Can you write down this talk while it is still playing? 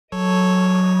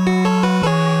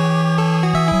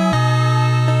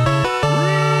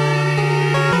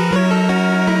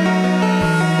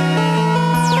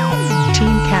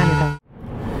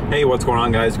going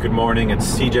on, guys? Good morning. It's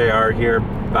SeeJayAre here,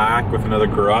 back with another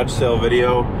garage sale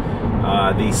video.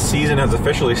 The season has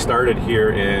officially started here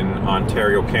in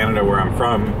Ontario, Canada, where I'm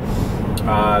from.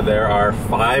 There are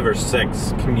 5 or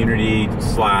 6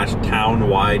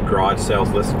 community/town-wide garage sales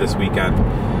listed this weekend.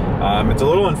 It's a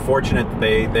little unfortunate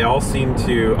that they all seem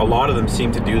to, a lot of them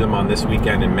seem to do them on this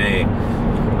weekend in May.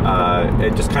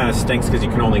 It just kind of stinks because you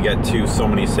can only get to so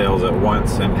many sales at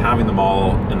once, and having them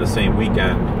all in the same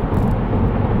weekend,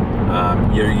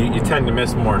 you tend to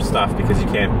miss more stuff because you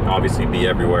can't obviously be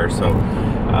everywhere. So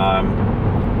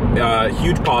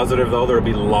huge positive though, there will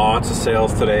be lots of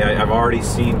sales today. I've already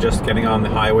seen, just getting on the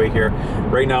highway here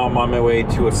right now, I'm on my way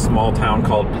to a small town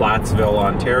called Plattsville,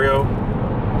 Ontario.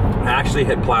 I actually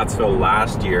hit Plattsville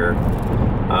last year,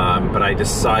 but I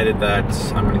decided that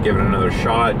I'm going to give it another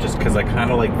shot just because I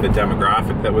kind of like the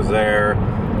demographic that was there.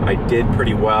 I did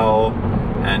pretty well,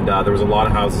 and there was a lot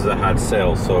of houses that had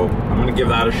sales, so I'm going to give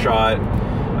that a shot.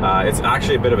 It's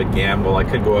actually a bit of a gamble. I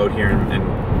could go out here and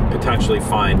potentially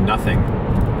find nothing,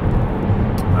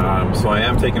 so I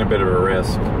am taking a bit of a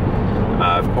risk,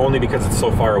 only because it's so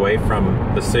far away from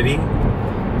the city.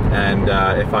 And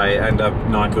if I end up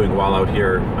not doing well out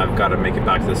here, I've got to make it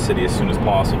back to the city as soon as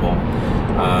possible.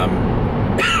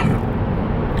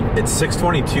 It's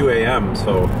 6:22 a.m.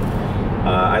 so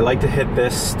I like to hit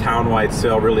this town-wide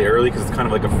sale really early because it's kind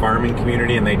of like a farming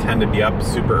community, and they tend to be up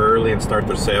super early and start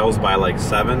their sales by like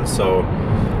 7. So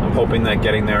I'm hoping that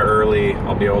getting there early,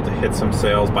 I'll be able to hit some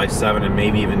sales by 7 and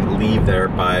maybe even leave there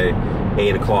by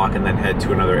 8 o'clock and then head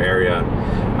to another area.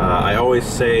 I always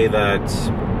say that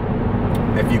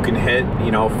if you can hit,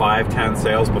 5-10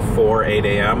 sales before 8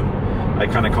 a.m., I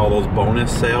kind of call those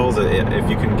bonus sales. If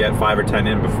you can get 5 or 10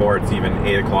 in before it's even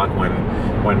 8 o'clock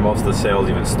when most of the sales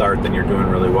even start, then you're doing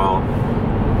really well.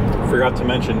 Forgot to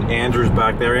mention Andrew's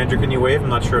back there. Andrew, can you wave? I'm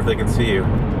not sure if they can see you.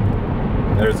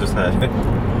 There's his head.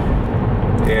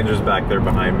 Andrew's back there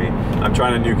behind me. I'm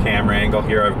trying a new camera angle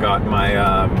here. I've got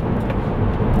my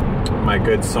my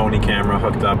good Sony camera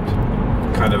hooked up,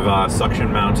 kind of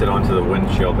suction mounted onto the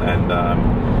windshield, and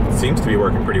it seems to be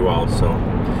working pretty well. So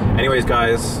anyways,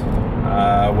 guys,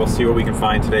 we'll see what we can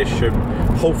find today. Should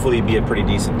hopefully be a pretty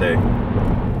decent day.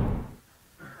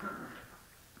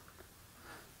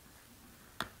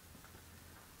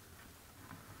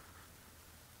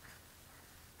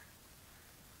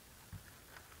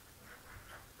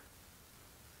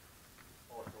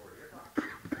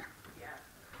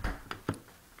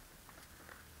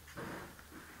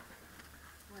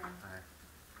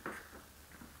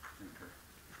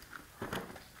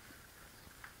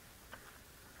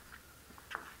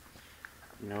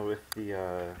 You know if the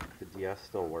DS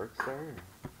still works there?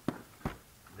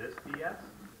 This DS?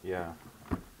 Yeah.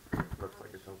 Looks like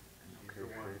it's open. Okay,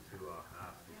 one to ask,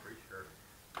 I'm pretty sure.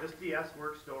 This DS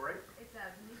works still, right? It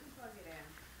does, and you can plug it in.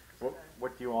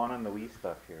 What do you want on the Wii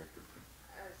stuff here?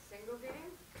 Single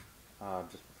game?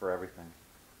 Just for everything.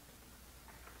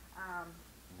 Um,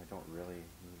 I don't really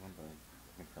need one, but I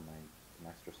think for an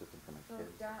extra system for my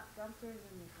kids. Downstairs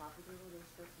in the coffee table, there's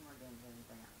still some more games and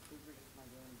everything. These were just my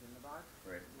games in the box.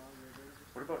 Right. No,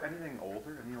 What about anything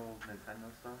older? Any old Nintendo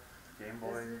stuff? Game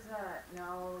Boy? This is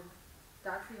no,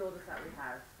 that's the oldest that we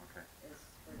have. Okay.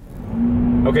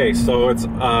 Okay, so it's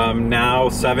now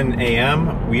 7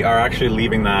 a.m. We are actually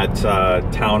leaving that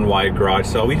town-wide garage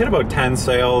sale. We hit about 10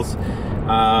 sales.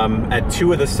 At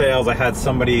 2 of the sales, I had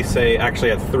somebody say,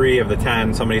 actually at 3 of the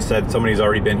 10, somebody said somebody's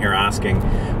already been here asking.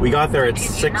 We got there at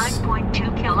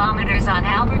 9.2 kilometers on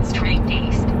Albert Street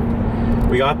East.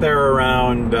 We got there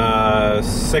around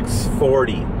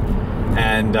 6:40,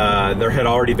 and there had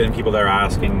already been people there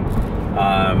asking.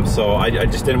 So I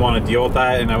just didn't want to deal with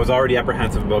that, and I was already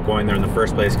apprehensive about going there in the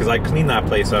first place because I cleaned that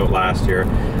place out last year.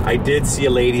 I did see a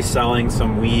lady selling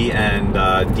some Wii and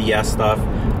DS stuff,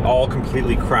 all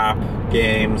completely crap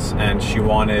games, and she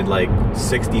wanted like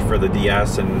 60 for the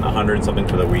DS and 100 and something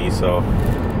for the Wii. So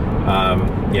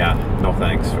yeah, no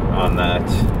thanks on that.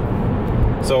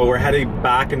 So we're heading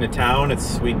back into town.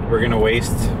 We're gonna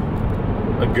waste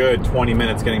a good 20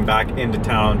 minutes getting back into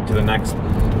town to the next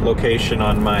location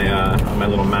on my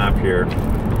little map here.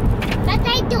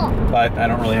 But I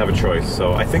don't really have a choice.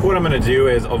 So I think what I'm gonna do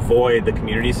is avoid the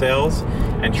community sales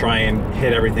and try and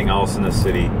hit everything else in the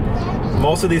city.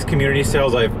 Most of these community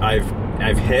sales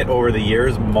I've hit over the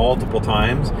years multiple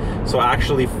times. So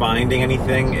actually finding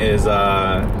anything is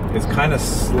kind of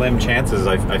slim chances.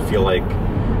 I feel like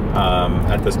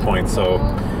at this point. So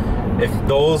if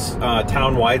those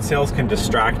town-wide sales can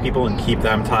distract people and keep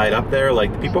them tied up there,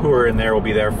 like the people who are in there will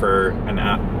be there for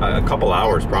a couple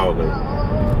hours probably.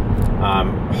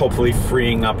 Hopefully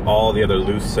freeing up all the other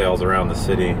loose sales around the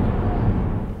city.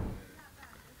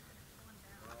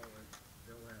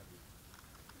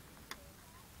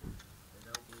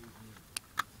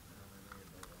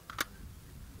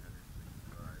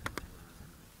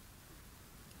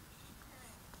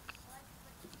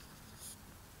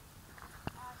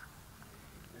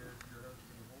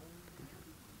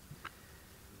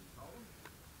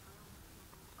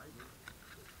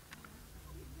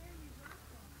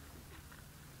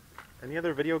 Any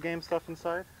other video game stuff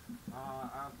inside?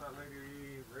 Ask that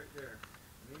lady right there.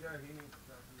 Nita, he needs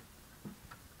stuff.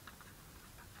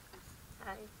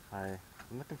 Hi. Hi.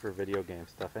 I'm looking for video game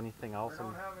stuff. Anything else? I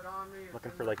don't have it on me. It's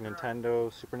Looking in for the like truck.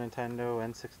 Nintendo, Super Nintendo,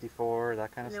 N64,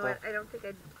 that kind of You know stuff. what? I don't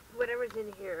think whatever's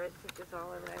in here, I think is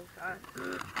all that I've got.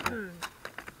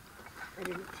 I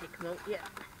didn't take them out yet.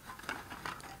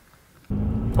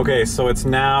 Okay, so it's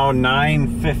now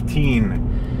 9:15.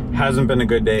 Hasn't been a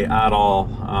good day at all.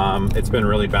 It's been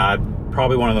really bad.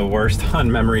 Probably one of the worst on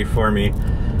memory for me.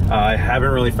 I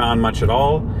haven't really found much at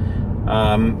all.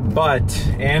 But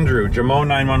Andrew, Jamo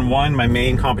 911, my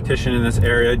main competition in this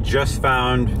area, just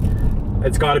found,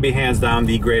 it's got to be hands down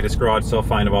the greatest garage sale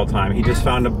find of all time. He just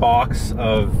found a box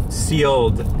of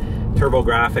sealed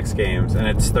TurboGrafx games,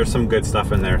 and there's some good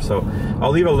stuff in there. So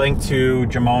I'll leave a link to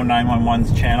Jamo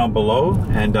 911's channel below,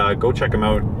 and go check him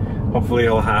out. Hopefully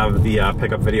he'll have the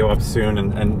pickup video up soon,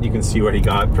 and you can see what he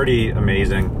got. Pretty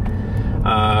amazing.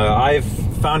 I've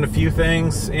found a few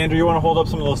things. Andrew, you want to hold up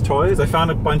some of those toys? I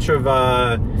found a bunch of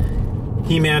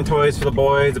He-Man toys for the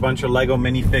boys, a bunch of Lego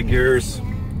minifigures.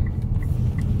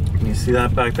 Can you see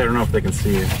that back there? I don't know if they can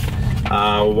see it.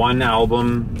 One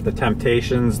album, The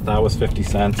Temptations, that was 50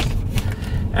 cents.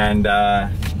 And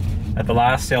at the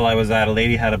last sale I was at, a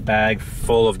lady had a bag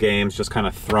full of games just kind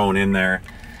of thrown in there.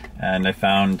 And I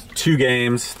found 2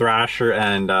 games, Thrasher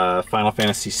and Final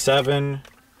Fantasy VII.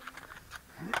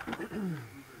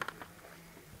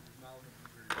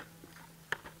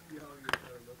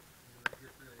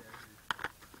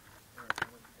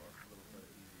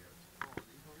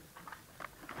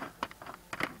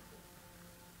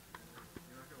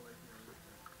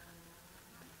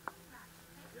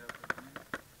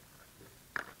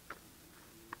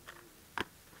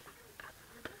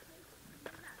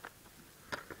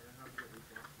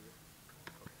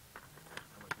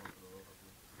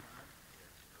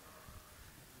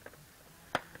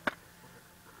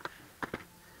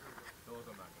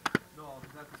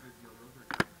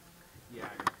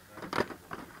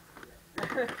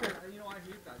 You know, I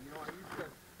hate that. You know, I used to,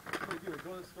 what I do is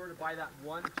go to the store to buy that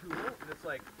one tool, and it's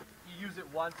like, you use it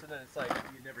once, and then it's like,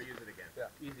 you never use it again.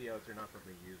 Yeah. Easy outs are not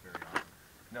something you use very often.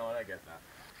 No, and I get that.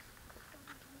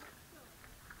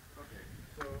 Okay,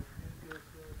 so...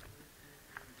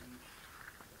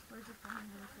 Where's your phone?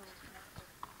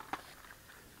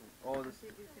 Oh, this... You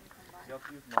have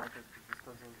to use Monica, because this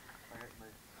doesn't... my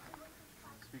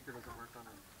speaker doesn't work on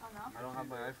it. Oh, no? I don't have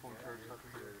my iPhone charged up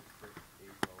here.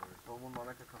 So when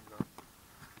Monica comes up.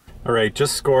 Alright,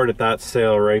 just scored at that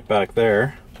sale right back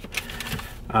there.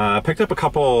 Picked up a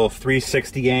couple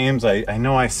 360 games. I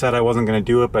know I said I wasn't going to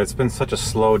do it, but it's been such a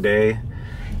slow day.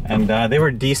 And they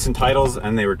were decent titles,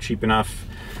 and they were cheap enough.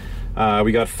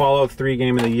 We got Fallout 3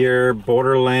 Game of the Year,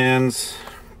 Borderlands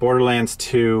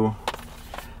 2,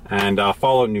 and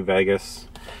Fallout New Vegas.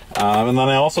 And then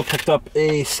I also picked up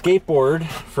a skateboard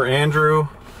for Andrew.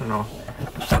 I don't know.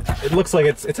 It looks like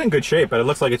it's in good shape, but it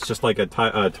looks like it's just like a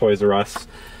Toys R Us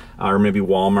or maybe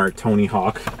Walmart Tony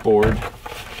Hawk board.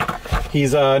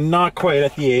 He's not quite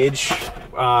at the age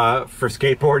for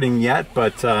skateboarding yet,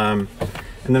 but in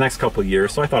the next couple of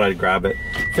years, so I thought I'd grab it.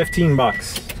 15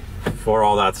 bucks for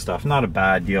all that stuff. Not a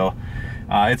bad deal.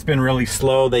 It's been really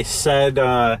slow. They said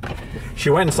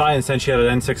she went inside and said she had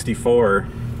an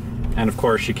N64, and of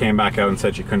course she came back out and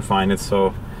said she couldn't find it,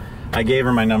 so I gave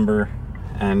her my number,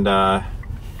 and I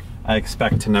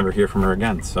expect to never hear from her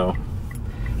again. So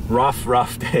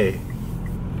rough day.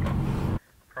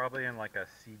 Probably in like a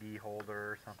CD holder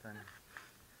or something.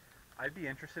 I'd be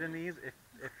interested in these if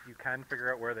you can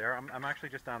figure out where they are. I'm actually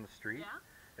just down the street.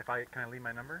 Yeah? Can I leave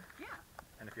my number? Yeah.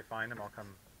 And if you find them, I'll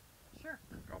come. Sure.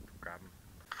 I'll grab them.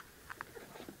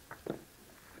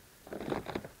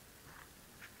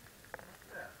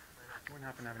 You wouldn't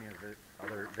happen to have any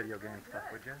other video game stuff,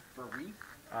 would you? For Wii?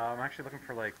 I'm actually looking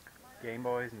for like Game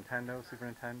Boys, Nintendo, Super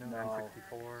Nintendo, No.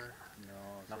 N64. No.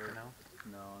 Nothing else?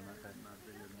 No, not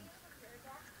video games.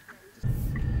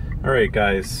 Alright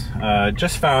guys,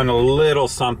 just found a little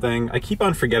something. I keep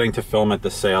on forgetting to film at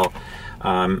the sale.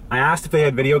 I asked if they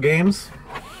had video games.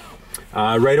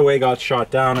 Right away got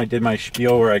shot down. I did my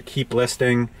spiel where I keep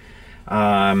listing.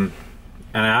 And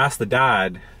I asked the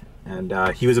dad, and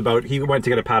he went to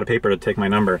get a pad of paper to take my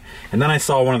number. And then I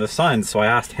saw one of the sons, so I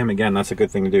asked him again. That's a good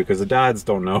thing to do, because the dads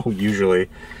don't know usually.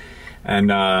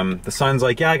 And the son's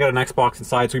like, yeah, I got an Xbox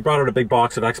inside. So we brought out a big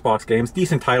box of Xbox games.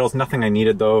 Decent titles, nothing I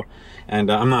needed though.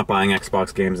 And I'm not buying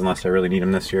Xbox games unless I really need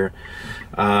them this year.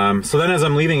 So then as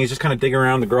I'm leaving, he's just kind of digging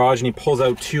around the garage, and he pulls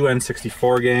out 2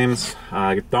 N64 games.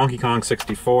 Donkey Kong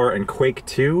 64 and Quake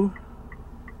 2.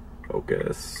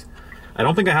 Focus. I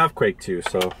don't think I have Quake 2,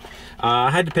 so I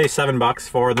had to pay $7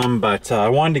 for them, but I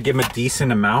wanted to give him a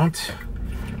decent amount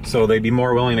so they'd be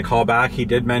more willing to call back. He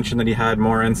did mention that he had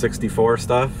more N64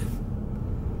 stuff.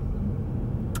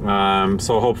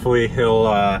 So hopefully he'll,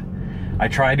 I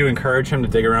tried to encourage him to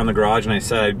dig around the garage, and I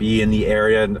said I'd be in the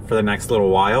area for the next little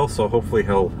while, so hopefully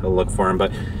he'll look for him,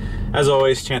 but as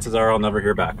always, chances are I'll never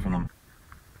hear back from him.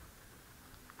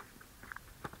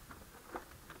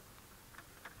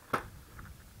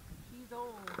 She's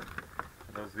old.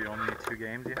 Are those the only 2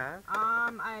 games you have?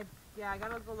 I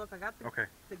gotta go look. I got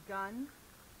the gun.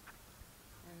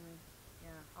 And yeah,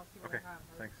 I'll see what I have.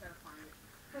 Thanks. Gotta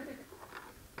find it.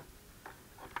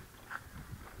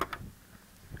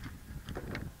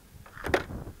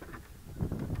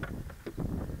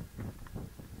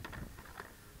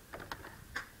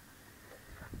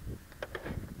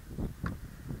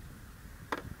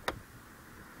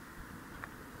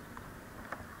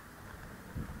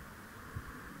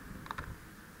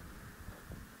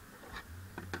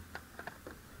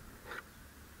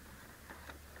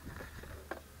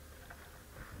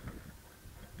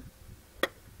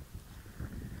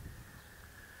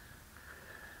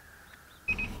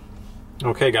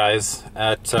 Okay guys,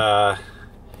 at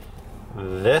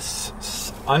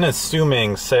this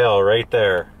unassuming sale right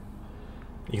there,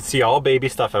 you can see all baby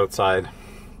stuff outside.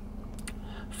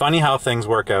 Funny how things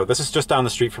work out. This is just down the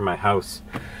street from my house.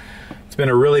 It's been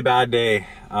a really bad day.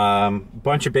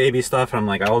 Bunch of baby stuff, and I'm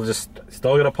like, I'll just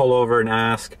still gotta pull over and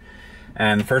ask.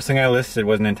 And the first thing I listed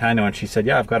was Nintendo, and she said,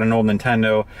 yeah, I've got an old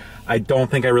Nintendo. I don't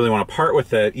think I really want to part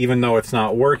with it, even though it's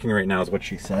not working right now, is what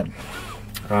she said.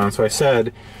 So I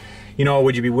said, you know,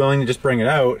 would you be willing to just bring it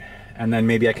out, and then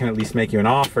maybe I can at least make you an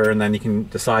offer, and then you can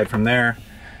decide from there.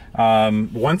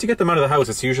 Once you get them out of the house,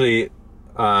 it's usually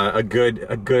a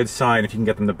good sign if you can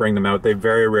get them to bring them out. They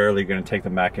very rarely going to take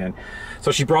them back in.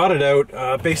 So she brought it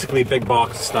out, basically a big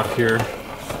box of stuff here.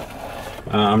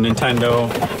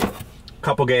 Nintendo,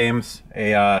 couple games,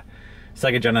 a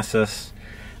Sega Genesis.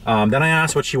 Then I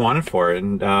asked what she wanted for it,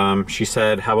 and she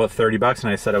said, how about $30?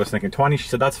 And I said I was thinking 20. She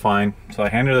said, that's fine. So I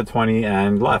handed her the 20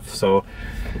 and left. So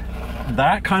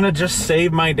that kind of just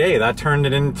saved my day. That turned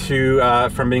it into,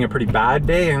 from being a pretty bad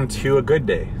day into a good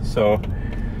day. So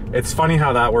it's funny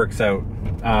how that works out.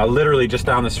 Literally just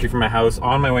down the street from my house,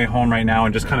 on my way home right now,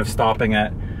 and just kind of stopping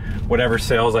at whatever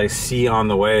sales I see on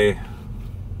the way.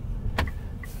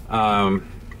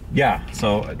 Yeah,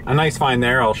 so a nice find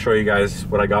there. I'll show you guys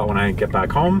what I got when I get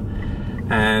back home.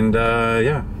 And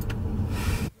yeah.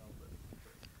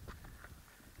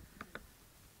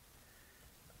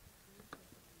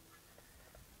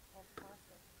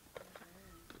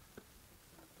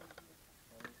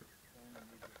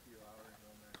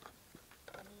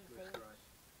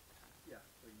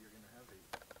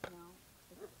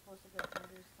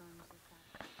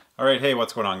 Alright, hey,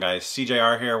 what's going on guys?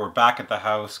 SeeJayAre here. We're back at the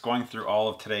house going through all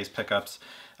of today's pickups.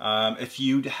 If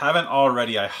you haven't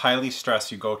already, I highly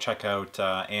stress you go check out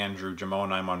Andrew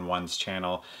Jamon911's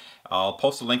channel. I'll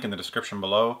post a link in the description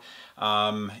below.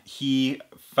 He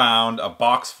found a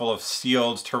box full of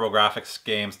sealed TurboGrafx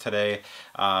games today.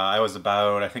 I was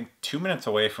about, I think, 2 minutes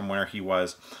away from where he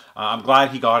was. I'm glad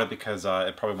he got it because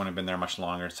it probably wouldn't have been there much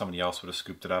longer. Somebody else would have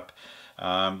scooped it up.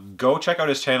 Go check out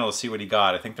his channel to see what he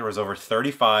got. I think there was over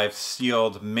 35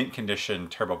 sealed, mint condition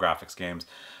TurboGrafx games.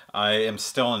 I am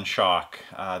still in shock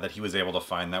that he was able to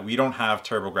find that. We don't have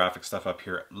TurboGrafx stuff up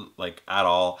here, like, at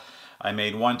all. I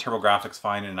made one TurboGrafx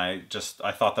find, and I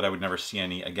thought that I would never see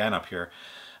any again up here.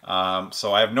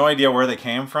 So I have no idea where they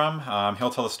came from. He'll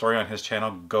tell the story on his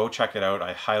channel. Go check it out.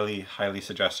 I highly, highly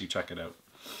suggest you check it out.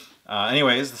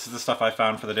 Anyways, this is the stuff I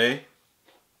found for the day.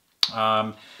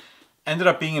 Ended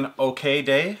up being an okay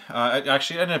day.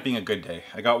 Actually, it ended up being a good day.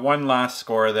 I got one last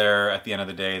score there at the end of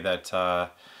the day that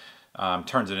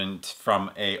turns it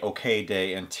from a okay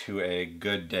day into a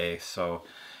good day. So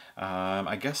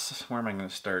I guess, where am I going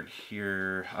to start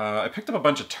here? I picked up a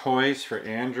bunch of toys for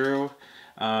Andrew.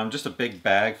 Just a big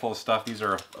bag full of stuff. These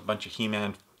are a bunch of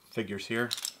He-Man figures here.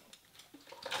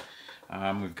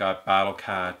 We've got Battle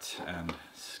Cat and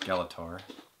Skeletor.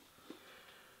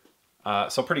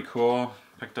 So pretty cool.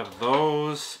 Picked up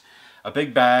those, a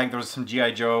big bag. There was some G.I.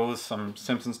 Joes, some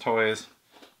Simpsons toys,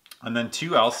 and then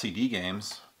 2 LCD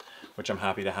games, which I'm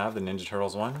happy to have. The Ninja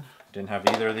Turtles one, didn't have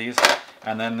either of these,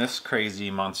 and then this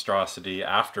crazy monstrosity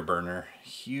Afterburner,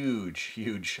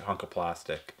 huge hunk of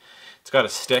plastic. It's got a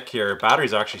stick here.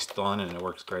 Battery's actually still in it, and it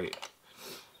works great.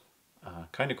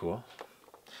 Kind of cool.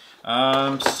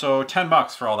 So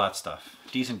 $10 for all that stuff.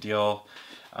 Decent deal.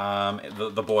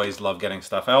 The boys love getting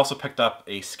stuff. I also picked up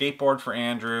a skateboard for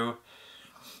Andrew.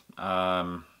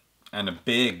 and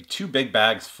two big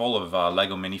bags full of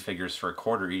Lego minifigures for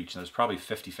 $1 each. There's probably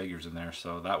 50 figures in there,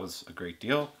 so that was a great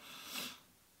deal.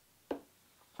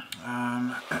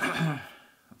 Let's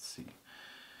see.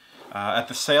 At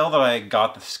the sale that I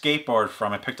got the skateboard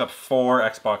from, I picked up 4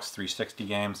 Xbox 360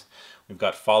 games. We've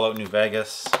got Fallout New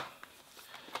Vegas,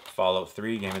 Fallout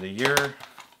 3 Game of the Year,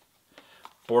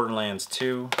 Borderlands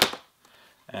 2,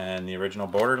 and the original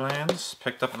Borderlands.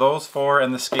 Picked up those 4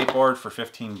 and the skateboard for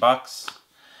 15 bucks.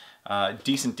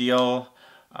 Decent deal.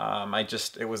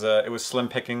 It was slim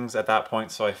pickings at that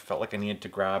point, so I felt like I needed to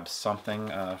grab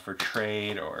something for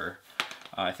trade, or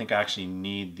I think I actually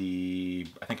need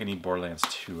I need Borderlands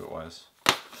 2 it was.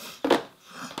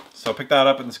 So I picked that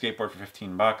up in the skateboard for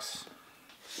 15 bucks.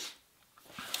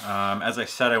 As I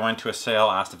said, I went to a sale,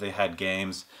 asked if they had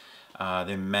games.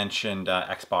 They mentioned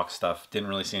Xbox stuff. Didn't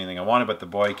really see anything I wanted, but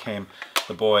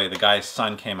the guy's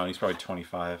son came out, he's probably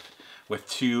 25, with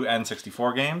 2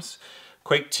 N64 games.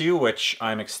 Quake 2, which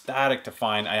I'm ecstatic to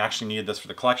find. I actually needed this for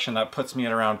the collection. That puts me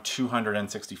at around 200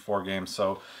 N64 games.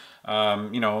 So,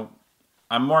 you know,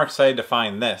 I'm more excited to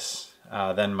find this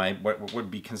than what would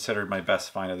be considered my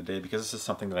best find of the day, because this is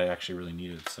something that I actually really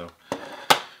needed. So,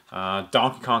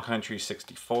 Donkey Kong Country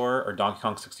 64, or Donkey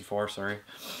Kong 64, sorry.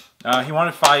 He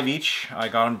wanted 5 each. I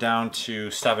got him down to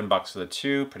 7 bucks for the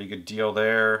 2. Pretty good deal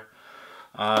there.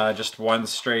 Just one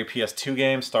stray PS2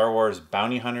 game, Star Wars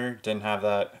Bounty Hunter. Didn't have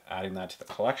that, adding that to the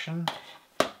collection.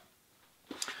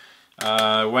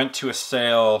 Went to a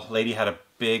sale. Lady had a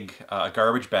big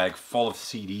garbage bag full of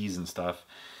CDs and stuff.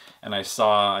 And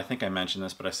I think I mentioned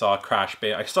this, but I saw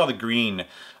I saw the green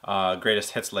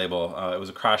Greatest Hits label. It was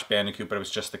a Crash Bandicoot, but it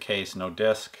was just the case, no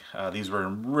disc. These were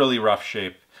in really rough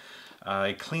shape.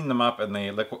 I cleaned them up and they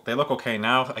look okay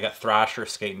now. I got Thrasher,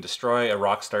 Skate and Destroy, a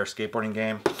Rockstar skateboarding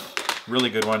game.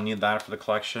 Really good one, need that for the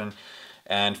collection.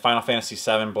 And Final Fantasy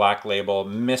VII Black Label,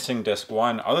 missing disc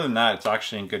 1. Other than that, it's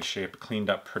actually in good shape, cleaned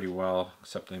up pretty well,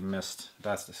 except they missed,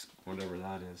 that's this, whatever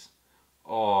that is.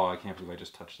 Oh, I can't believe I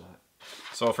just touched that.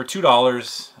 So for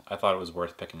 $2, I thought it was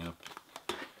worth picking up.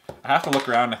 I have to look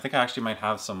around, I think I actually might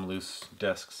have some loose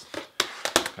discs.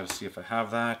 Gotta see if I have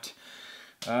that.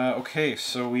 Okay,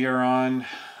 so we are on,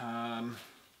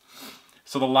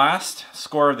 so the last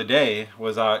score of the day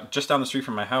was just down the street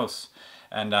from my house.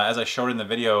 And as I showed in the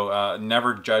video,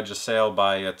 never judge a sale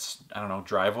by its, I don't know,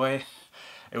 driveway.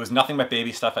 It was nothing but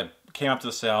baby stuff. I came up to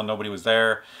the sale, nobody was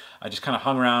there. I just kind of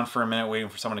hung around for a minute waiting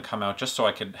for someone to come out just so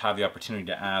I could have the opportunity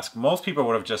to ask. Most people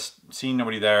would have just seen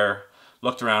nobody there,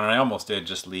 looked around, and I almost did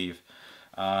just leave.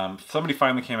 Somebody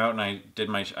finally came out and I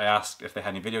asked if they had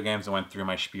any video games and went through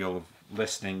my spiel of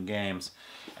listing games.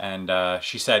 And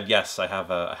she said, yes, I have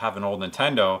an old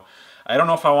Nintendo. I don't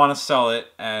know if I want to sell it,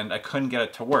 and I couldn't get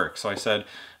it to work. So I said,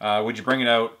 would you bring it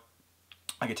out?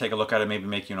 I could take a look at it, maybe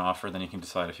make you an offer, then you can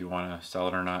decide if you want to sell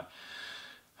it or not.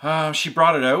 She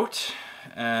brought it out,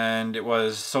 and it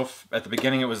was, at the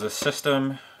beginning it was a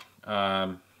system,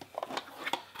 Mario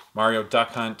Duck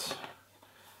Hunt,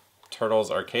 Turtles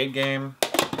arcade game.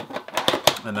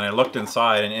 And then I looked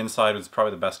inside, and inside was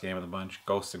probably the best game of the bunch,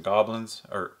 Ghosts and Goblins,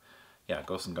 or yeah,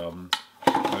 Ghosts and Goblins.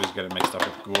 I always get it mixed up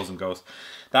with Ghouls and Ghosts.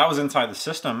 That was inside the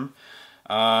system.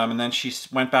 And then she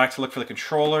went back to look for the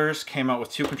controllers, came out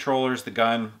with 2 controllers, the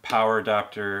gun, power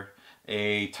adapter,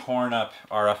 a torn up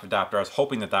RF adapter. I was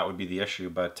hoping that that would be the issue,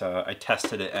 but I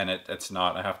tested it and it's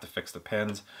not. I have to fix the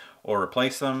pins or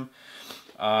replace them.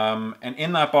 And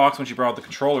in that box, when she brought the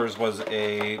controllers, was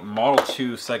a Model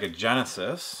 2 Sega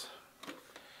Genesis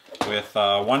with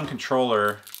 1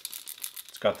 controller.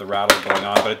 It's got the rattle going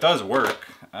on, but it does work.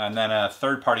 And then a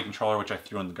third-party controller, which I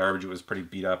threw in the garbage. It was pretty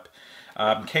beat up.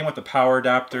 Came with the power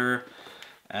adapter,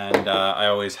 and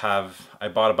I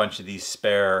bought a bunch of these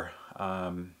spare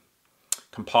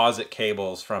composite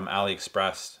cables from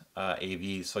AliExpress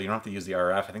AV, so you don't have to use the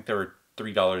RF. I think they were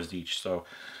 $3 each, so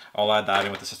I'll add that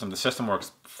in with the system. The system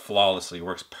works flawlessly,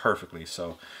 works perfectly.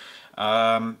 So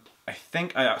I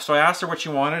asked her what she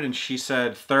wanted, and she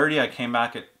said 30. I came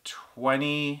back at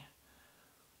 20.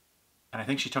 And I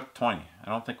think she took 20. I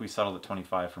don't think we settled at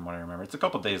 25 from what I remember. It's a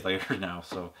couple days later now,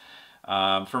 so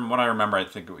from what I remember, I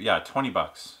think, yeah, 20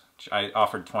 bucks. I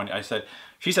offered 20.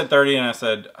 She said 30, and I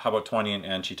said, how about 20,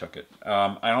 and she took it.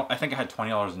 I think I had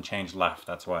 $20 and change left.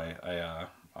 That's why I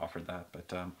offered that.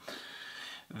 But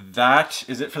that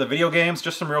is it for the video games.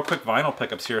 Just some real quick vinyl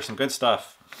pickups here. Some good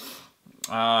stuff.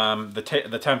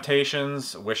 The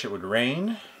Temptations, Wish It Would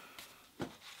Rain.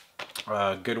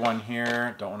 Good one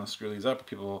here. Don't want to screw these up.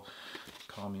 People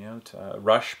call me out.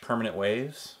 Rush, Permanent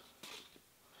Waves.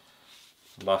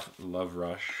 Love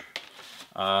Rush.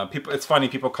 It's funny,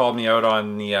 people called me out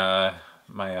on the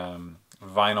my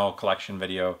vinyl collection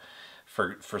video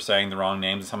for saying the wrong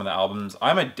names of some of the albums.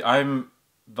 I'm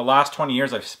the last 20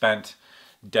 years I've spent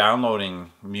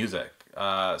downloading music,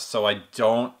 so I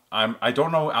don't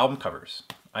know album covers.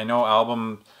 I know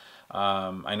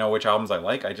I know which albums I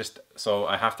like. So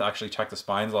I have to actually check the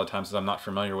spines a lot of times because I'm not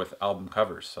familiar with album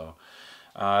covers. So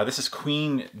this is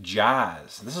Queen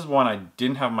Jazz. This is one I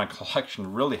didn't have in my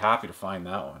collection. Really happy to find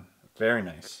that one. Very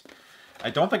nice. I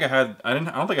don't think I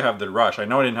have the Rush. I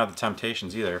know I didn't have the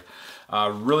Temptations either.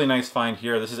 Really nice find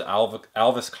here. This is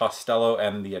Elvis Costello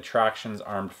and the Attractions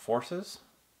Armed Forces.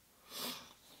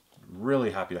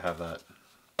 Really happy to have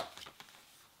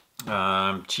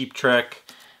that. Cheap Trick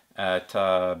at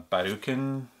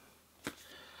Barukin. I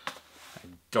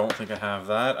don't think I have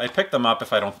that. I pick them up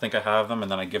if I don't think I have them,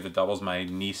 and then I give the doubles. My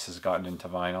niece has gotten into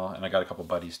vinyl, and I got a couple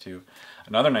buddies too.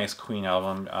 Another nice Queen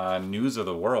album, News of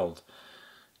the World.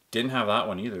 Didn't have that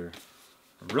one either.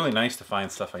 Really nice to find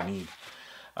stuff I need.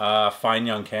 Fine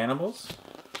Young Cannibals.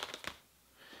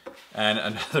 And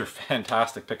another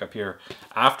fantastic pickup here.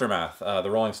 Aftermath, the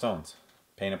Rolling Stones.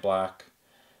 Paint It Black.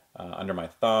 Under My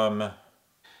Thumb.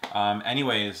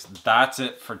 Anyways, that's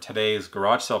it for today's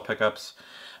garage sale pickups.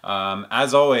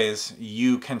 As always,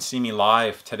 you can see me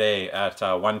live today at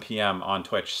 1 p.m. on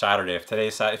Twitch Saturday.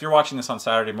 If you're watching this on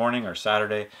Saturday morning or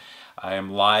Saturday, I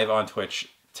am live on Twitch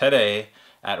today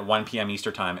at 1 p.m.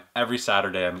 Eastern Time. Every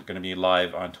Saturday I'm going to be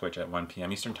live on Twitch at 1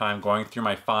 p.m. Eastern Time, going through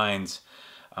my finds,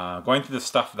 going through the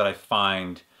stuff that I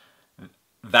find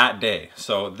that day.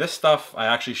 So this stuff I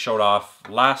actually showed off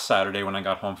last Saturday when I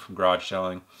got home from garage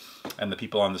selling, and the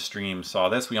people on the stream saw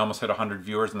this. We almost hit 100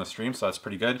 viewers in the stream, so that's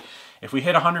pretty good. If we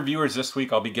hit 100 viewers this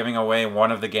week, I'll be giving away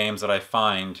one of the games that I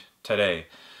find today.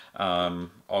 I'll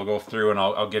go through and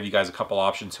I'll give you guys a couple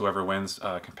options. Whoever wins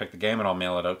can pick the game, and I'll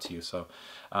mail it out to you. So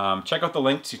check out the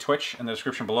link to Twitch in the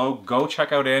description below. Go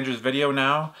check out Andrew's video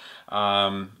now,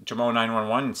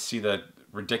 Jamo911, and see the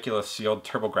ridiculous sealed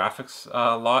TurboGrafx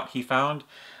lot he found.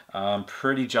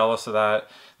 Pretty jealous of that.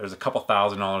 There's a couple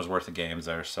 $1,000s worth of games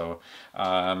there, so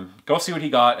go see what he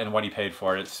got and what he paid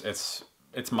for it.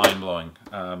 It's mind-blowing.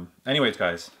 Anyways,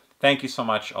 guys, thank you so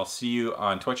much. I'll see you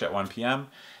on Twitch at 1 p.m.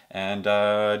 And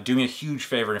do me a huge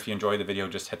favor, if you enjoyed the video,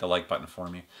 just hit the like button for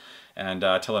me. And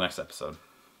till the next episode.